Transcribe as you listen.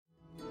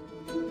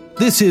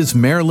This is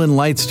Marilyn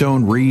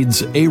Lightstone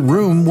reads A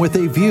Room with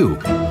a View,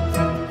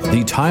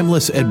 the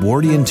timeless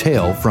Edwardian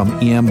tale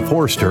from E.M.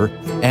 Forster,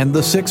 and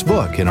the sixth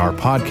book in our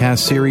podcast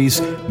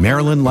series,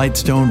 Marilyn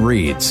Lightstone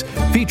Reads,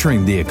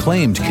 featuring the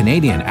acclaimed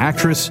Canadian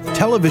actress,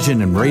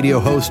 television and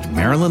radio host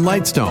Marilyn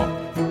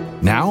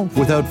Lightstone. Now,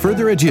 without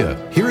further ado,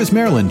 here is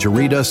Marilyn to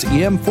read us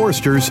E.M.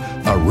 Forster's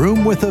A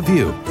Room with a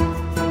View.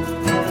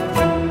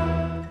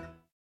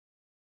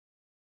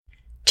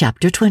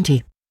 Chapter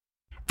 20.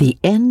 The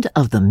End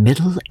of the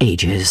Middle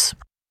Ages.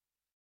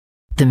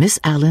 The Miss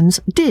Allens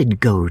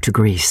did go to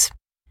Greece,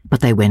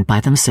 but they went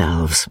by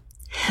themselves.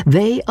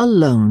 They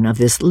alone of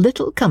this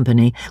little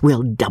company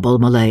will double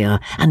Malaya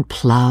and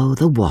plough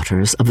the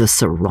waters of the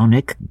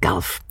Saronic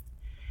Gulf.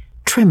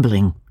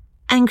 Trembling,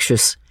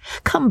 anxious,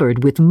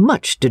 cumbered with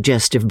much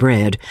digestive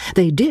bread,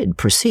 they did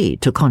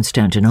proceed to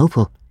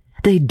Constantinople.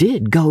 They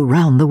did go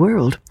round the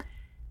world.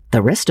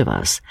 The rest of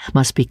us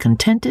must be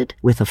contented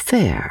with a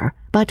fair,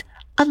 but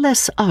a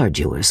less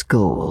arduous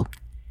goal.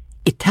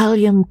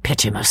 Italiam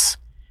petimus.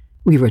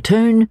 We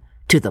return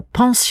to the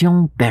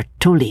Pension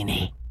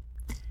Bertolini.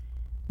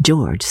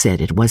 George said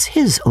it was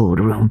his old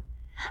room.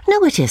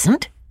 "No, it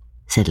isn't,"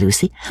 said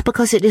Lucy,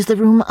 "because it is the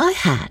room I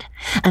had,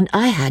 and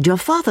I had your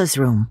father's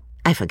room.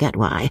 I forget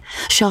why.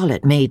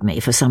 Charlotte made me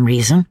for some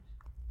reason."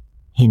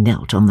 He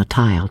knelt on the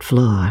tiled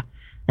floor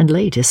and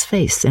laid his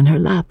face in her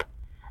lap.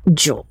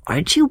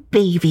 "George, you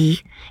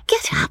baby,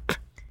 get up."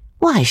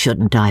 "Why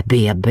shouldn't I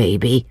be a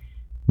baby?"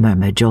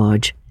 murmured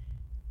George.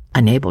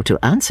 Unable to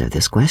answer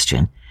this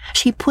question,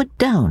 she put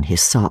down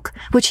his sock,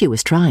 which he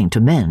was trying to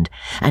mend,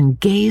 and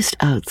gazed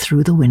out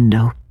through the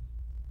window.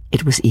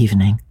 It was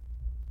evening,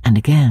 and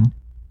again,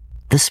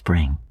 the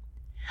spring.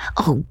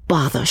 "Oh,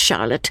 bother,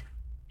 Charlotte,"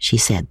 she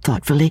said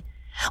thoughtfully.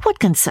 "What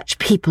can such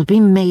people be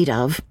made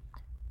of?"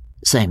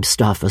 "Same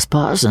stuff as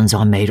parsons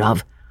are made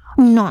of."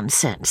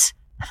 "Nonsense."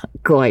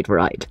 "Quite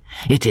right.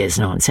 It is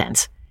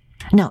nonsense.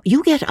 Now,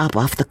 you get up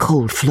off the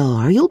cold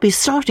floor. You'll be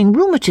starting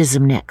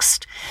rheumatism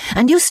next.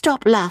 And you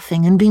stop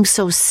laughing and being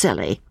so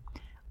silly."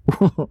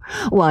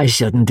 "Why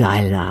shouldn't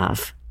I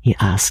laugh?" he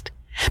asked,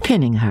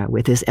 pinning her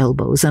with his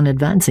elbows and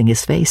advancing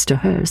his face to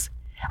hers.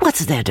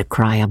 "What's there to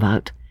cry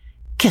about?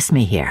 Kiss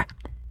me here."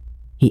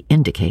 He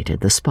indicated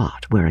the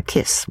spot where a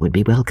kiss would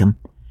be welcome.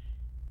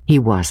 He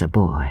was a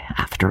boy,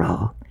 after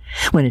all.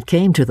 When it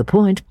came to the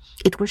point,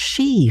 it was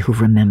she who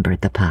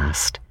remembered the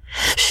past.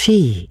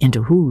 She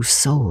into whose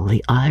soul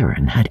the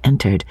iron had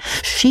entered.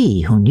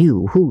 She who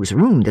knew whose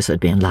room this had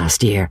been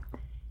last year.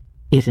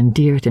 It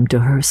endeared him to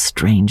her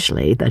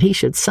strangely that he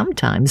should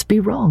sometimes be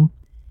wrong.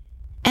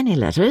 "Any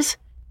letters?"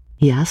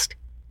 he asked.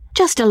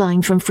 "Just a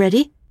line from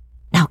Freddie.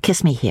 Now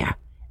kiss me here,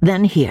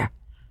 then here."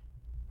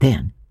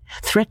 Then,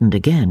 threatened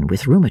again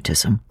with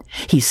rheumatism,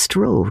 he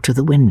strode to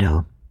the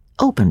window,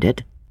 opened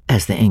it,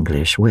 as the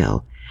English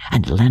will,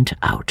 and leant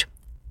out.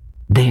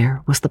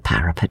 There was the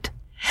parapet.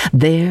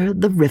 There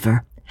the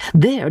river.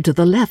 There to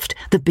the left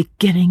the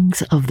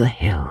beginnings of the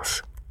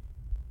hills.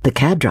 The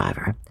cab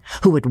driver,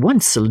 who had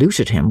once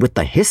saluted him with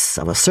the hiss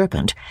of a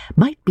serpent,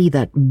 might be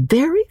that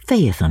very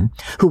Phaethon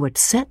who had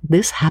set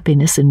this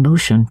happiness in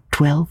motion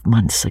 12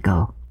 months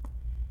ago.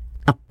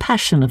 A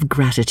passion of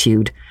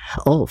gratitude,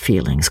 all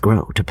feelings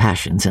grow to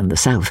passions in the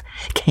South,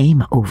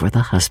 came over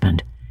the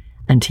husband,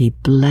 and he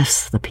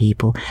blessed the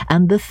people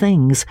and the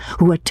things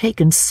who had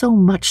taken so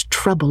much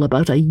trouble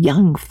about a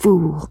young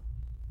fool.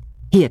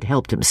 He had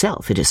helped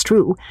himself, it is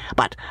true,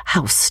 but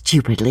how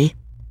stupidly.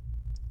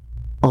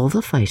 All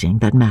the fighting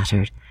that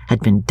mattered had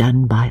been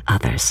done by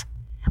others,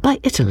 by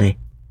Italy,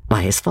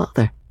 by his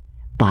father,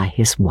 by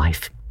his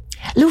wife.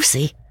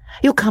 "Lucy,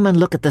 you come and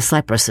look at the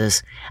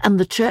cypresses, and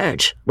the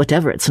church,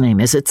 whatever its name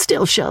is, it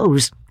still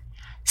shows."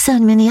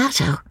 "San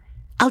Miniato,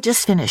 I'll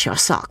just finish your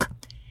sock."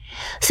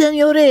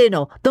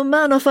 "Signorino,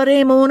 domani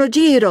faremo uno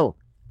giro,"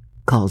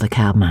 called the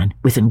cabman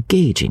with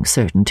engaging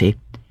certainty.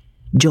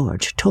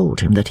 George told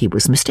him that he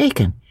was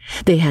mistaken.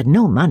 They had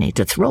no money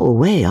to throw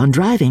away on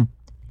driving.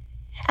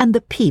 And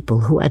the people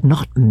who had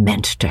not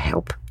meant to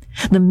help,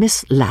 the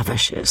Miss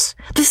Lavishes,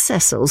 the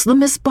Cecils, the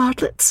Miss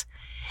Bartletts,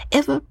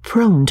 ever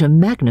prone to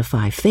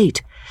magnify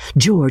fate,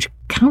 George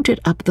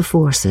counted up the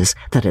forces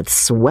that had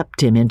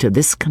swept him into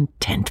this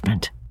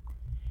contentment.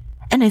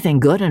 "Anything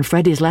good in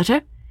Freddie's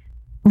letter?"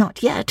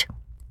 "Not yet."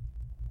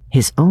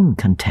 His own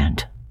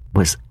content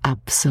was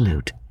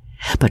absolute,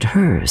 but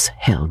hers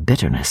held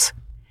bitterness.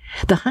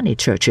 The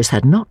Honeychurches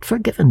had not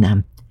forgiven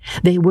them.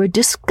 They were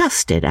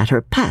disgusted at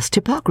her past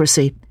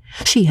hypocrisy.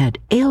 She had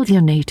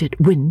alienated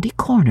Windy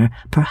Corner,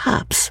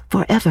 perhaps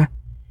forever.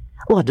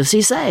 "What does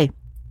he say?"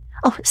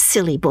 "Oh,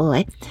 silly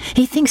boy.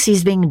 He thinks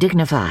he's being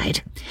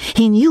dignified.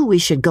 He knew we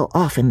should go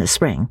off in the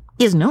spring.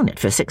 He's known it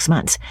for 6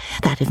 months,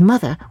 that if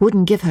Mother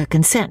wouldn't give her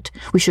consent,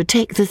 we should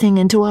take the thing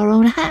into our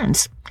own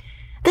hands.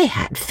 They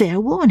had fair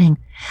warning,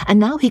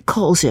 and now he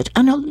calls it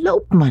an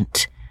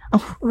elopement.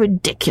 Oh,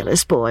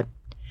 ridiculous boy.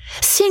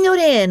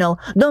 Signorino,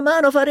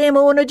 domani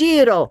faremo uno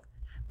giro.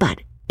 But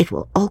it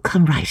will all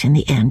come right in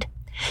the end.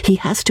 He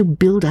has to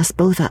build us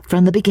both up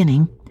from the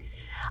beginning.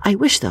 I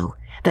wish, though,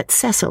 that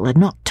Cecil had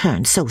not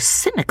turned so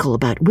cynical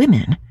about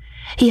women.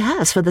 He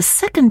has, for the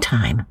second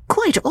time,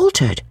 quite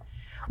altered.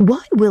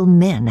 Why will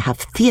men have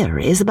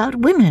theories about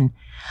women?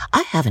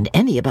 I haven't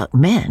any about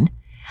men.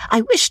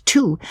 I wish,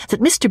 too, that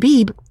Mr.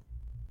 Beebe—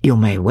 You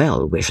may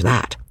well wish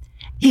that.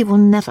 He will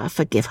never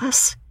forgive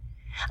us.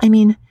 I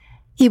mean,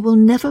 he will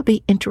never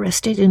be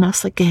interested in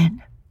us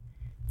again.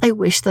 I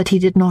wish that he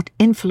did not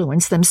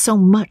influence them so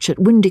much at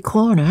Windy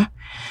Corner.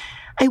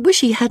 I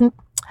wish he hadn't—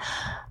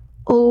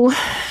 Oh,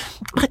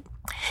 but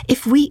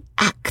if we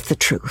act the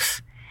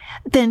truth,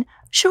 then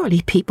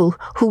surely people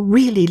who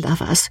really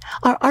love us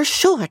are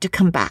sure to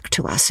come back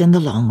to us in the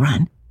long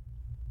run.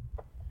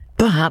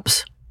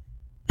 Perhaps.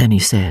 Then he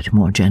said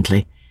more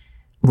gently,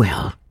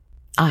 Well,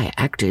 I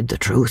acted the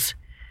truth,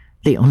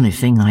 the only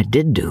thing I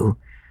did do,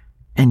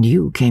 and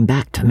you came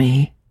back to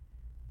me.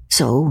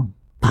 So,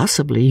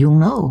 possibly you'll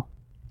know.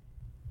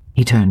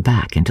 He turned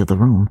back into the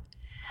room.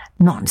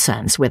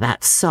 Nonsense with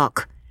that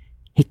sock.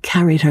 He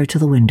carried her to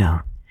the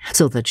window,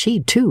 so that she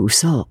too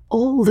saw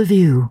all the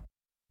view.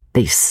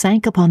 They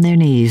sank upon their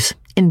knees,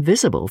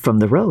 invisible from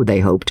the road,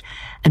 they hoped,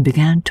 and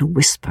began to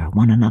whisper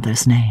one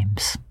another's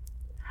names.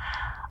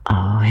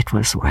 Oh, it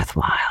was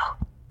worthwhile.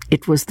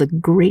 It was the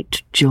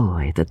great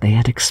joy that they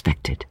had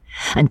expected,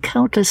 and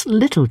countless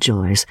little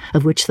joys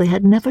of which they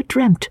had never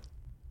dreamt.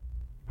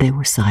 They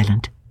were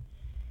silent.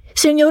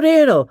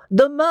 Signorino,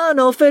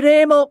 domani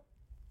faremo—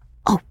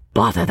 Oh,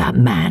 bother that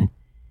man!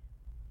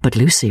 But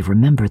Lucy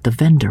remembered the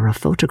vendor of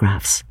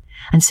photographs,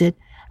 and said,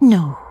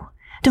 No,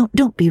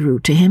 don't be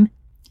rude to him.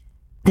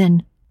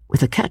 Then,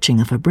 with a catching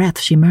of her breath,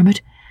 she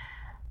murmured,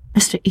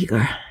 Mr.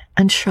 Eager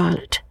and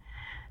Charlotte.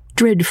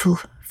 Dreadful,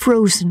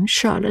 frozen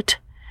Charlotte.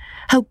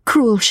 How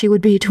cruel she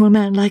would be to a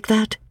man like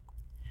that.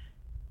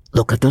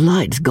 Look at the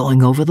lights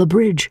going over the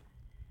bridge.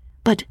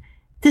 But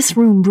this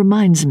room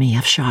reminds me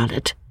of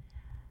Charlotte.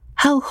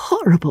 How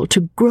horrible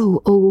to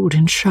grow old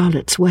in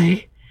Charlotte's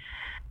way.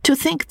 To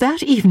think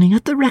that evening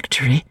at the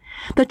rectory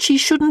that she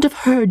shouldn't have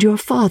heard your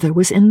father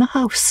was in the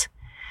house,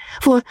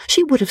 for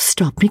she would have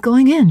stopped me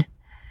going in,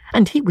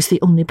 and he was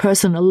the only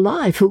person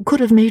alive who could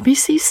have made me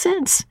see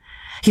sense.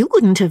 You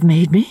wouldn't have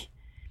made me.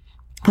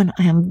 When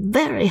I am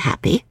very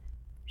happy—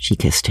 She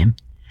kissed him.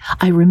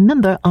 I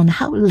remember on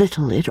how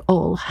little it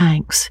all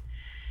hangs.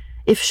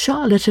 If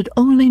Charlotte had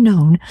only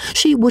known,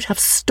 she would have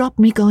stopped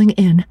me going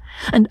in,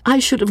 and I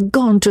should have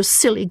gone to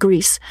silly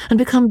Greece and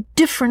become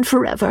different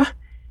forever.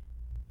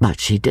 But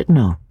she did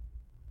know,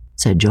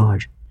 said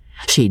George.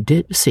 She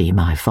did see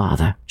my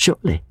father,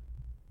 surely.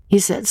 He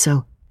said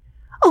so.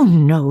 Oh,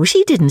 no,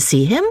 she didn't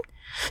see him.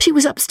 She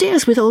was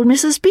upstairs with old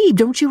Mrs. Beebe,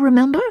 don't you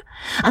remember?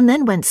 And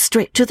then went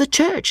straight to the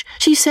church.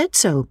 She said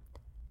so.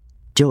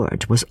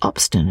 George was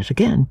obstinate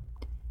again.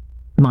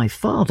 My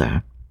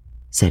father,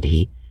 said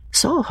he,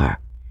 saw her,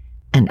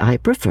 and I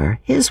prefer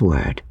his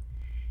word.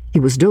 He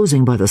was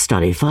dozing by the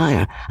study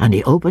fire, and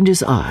he opened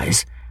his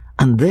eyes,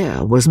 and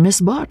there was Miss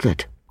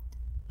Bartlett.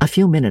 A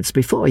few minutes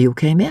before you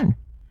came in.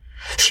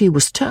 She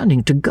was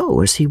turning to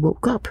go as he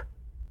woke up.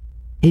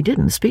 He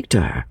didn't speak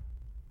to her.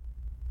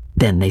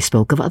 Then they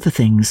spoke of other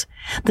things,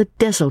 the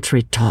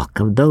desultory talk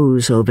of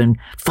those who have been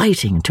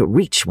fighting to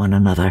reach one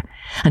another,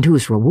 and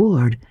whose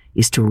reward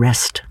is to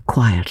rest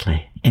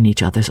quietly in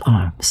each other's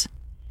arms.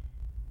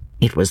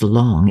 It was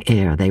long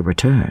ere they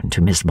returned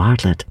to Miss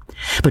Bartlett,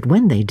 but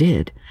when they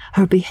did,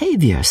 her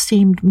behavior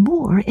seemed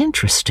more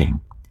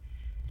interesting.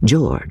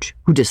 George,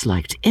 who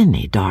disliked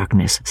any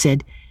darkness,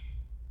 said,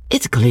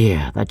 It's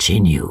clear that she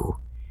knew.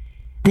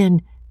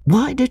 Then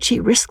why did she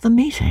risk the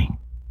meeting?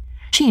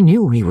 She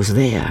knew he was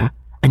there,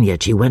 and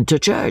yet she went to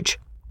church.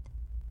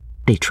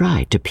 They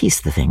tried to piece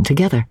the thing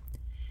together.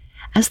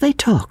 As they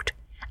talked,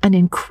 an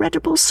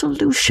incredible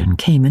solution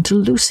came into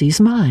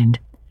Lucy's mind.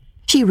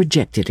 She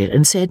rejected it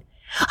and said,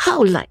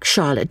 How like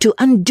Charlotte to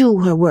undo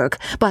her work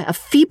by a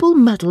feeble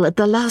muddle at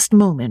the last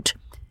moment.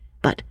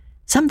 But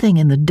something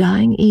in the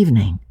dying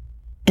evening,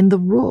 in the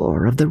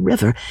roar of the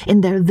river,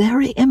 in their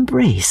very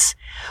embrace,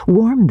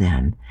 warned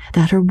them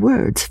that her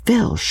words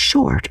fell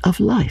short of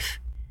life.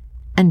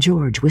 And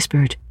George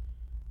whispered,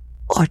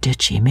 Or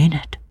did she mean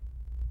it?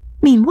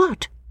 Mean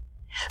what?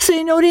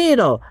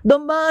 Signorino,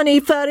 domani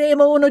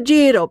faremo uno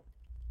giro.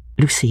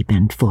 Lucy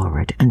bent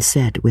forward and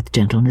said with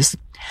gentleness,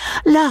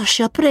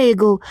 Lascia,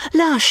 prego,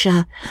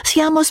 lascia,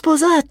 siamo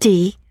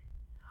sposati.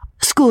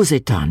 Scusi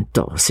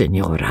tanto,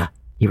 signora,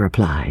 he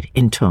replied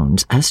in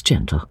tones as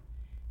gentle,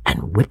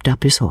 and whipped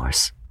up his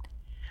horse.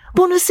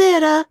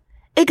 Buonasera,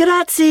 e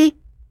grazie.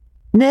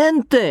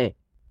 Niente.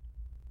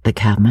 The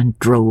cabman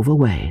drove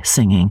away,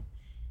 singing.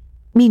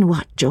 Mean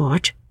what,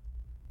 George?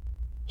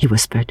 He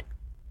whispered.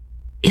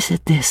 Is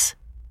it this?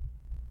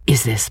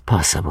 Is this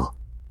possible?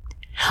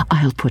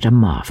 I'll put a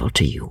marvel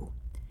to you,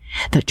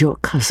 that your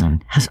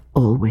cousin has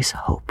always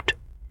hoped,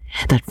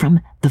 that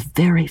from the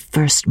very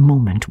first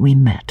moment we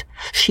met,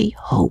 she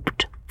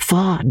hoped,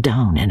 far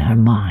down in her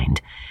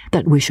mind,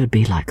 that we should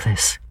be like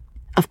this.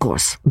 Of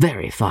course,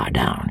 very far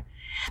down,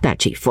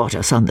 that she fought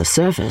us on the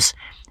surface,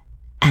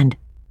 and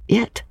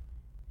yet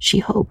she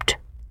hoped.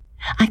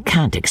 I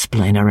can't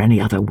explain her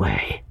any other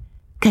way.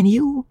 Can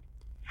you?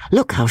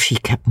 Look how she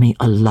kept me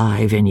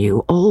alive in you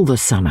all the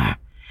summer,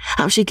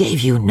 how she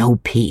gave you no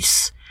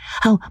peace,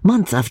 how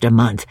month after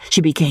month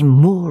she became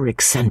more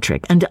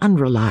eccentric and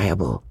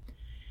unreliable.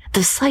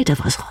 The sight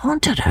of us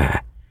haunted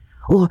her,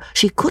 or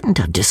she couldn't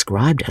have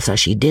described us as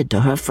she did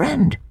to her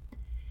friend.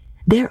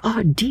 There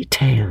are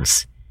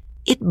details.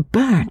 It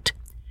burnt.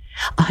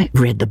 I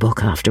read the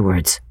book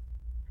afterwards.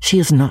 She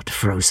is not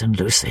frozen,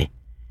 Lucy.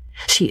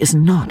 She is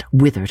not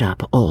withered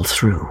up all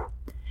through.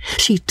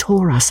 She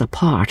tore us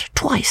apart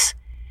twice,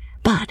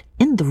 but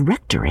in the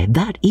rectory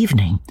that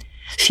evening,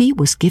 she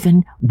was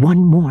given one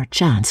more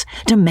chance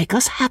to make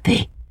us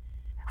happy.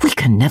 We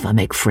can never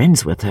make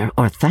friends with her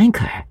or thank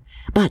her,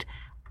 but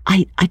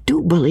I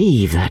do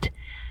believe that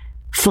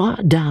far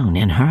down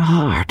in her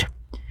heart,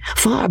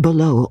 far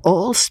below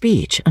all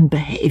speech and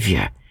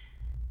behavior,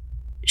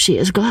 she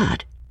is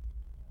glad.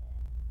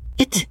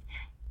 It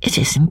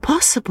is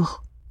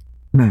impossible,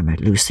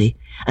 murmured Lucy,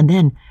 and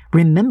then,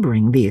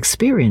 remembering the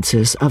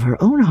experiences of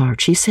her own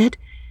heart, she said,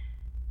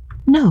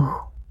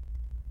 "No,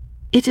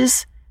 it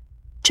is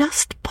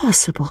just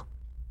possible."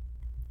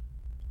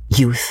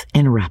 Youth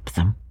enwrapped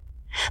them.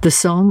 The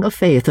song of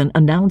faith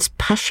announced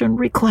passion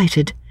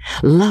requited,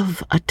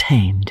 love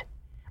attained.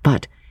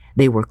 But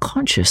they were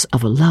conscious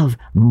of a love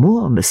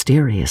more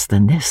mysterious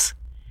than this.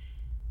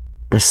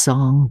 The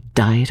song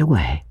died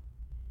away.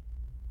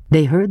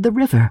 They heard the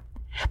river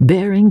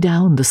bearing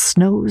down the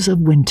snows of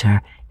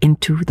winter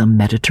into the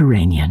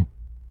Mediterranean.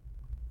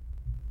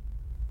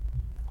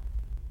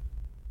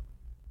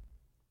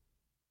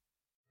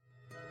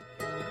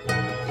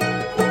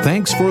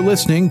 Thanks for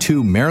listening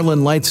to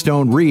Marilyn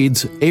Lightstone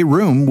Reads A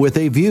Room with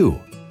a View.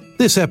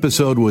 This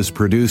episode was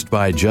produced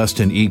by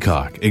Justin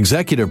Eacock,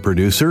 executive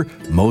producer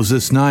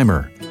Moses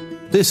Neimer.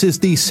 This is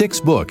the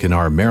sixth book in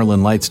our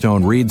Marilyn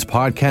Lightstone Reads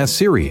podcast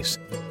series.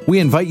 We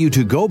invite you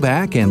to go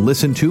back and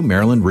listen to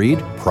Marilyn read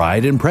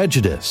Pride and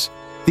Prejudice,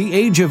 The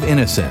Age of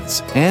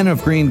Innocence, Anne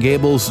of Green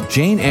Gables,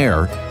 Jane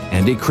Eyre,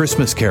 and A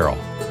Christmas Carol.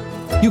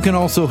 You can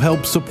also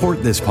help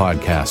support this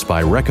podcast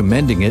by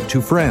recommending it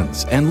to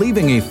friends and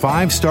leaving a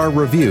 5-star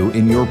review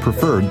in your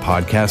preferred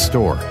podcast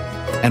store.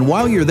 And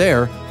while you're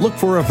there, look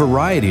for a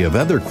variety of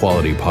other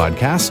quality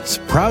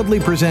podcasts proudly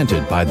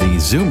presented by the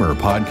Zoomer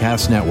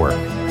Podcast Network.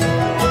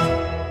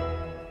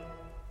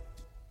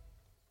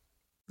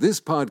 This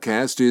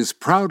podcast is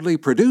proudly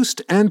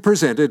produced and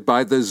presented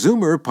by the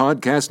Zoomer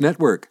Podcast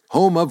Network,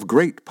 home of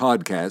great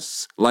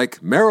podcasts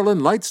like Marilyn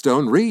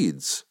Lightstone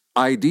Reads,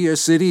 Idea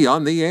City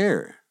on the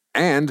Air,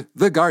 and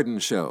The Garden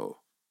Show.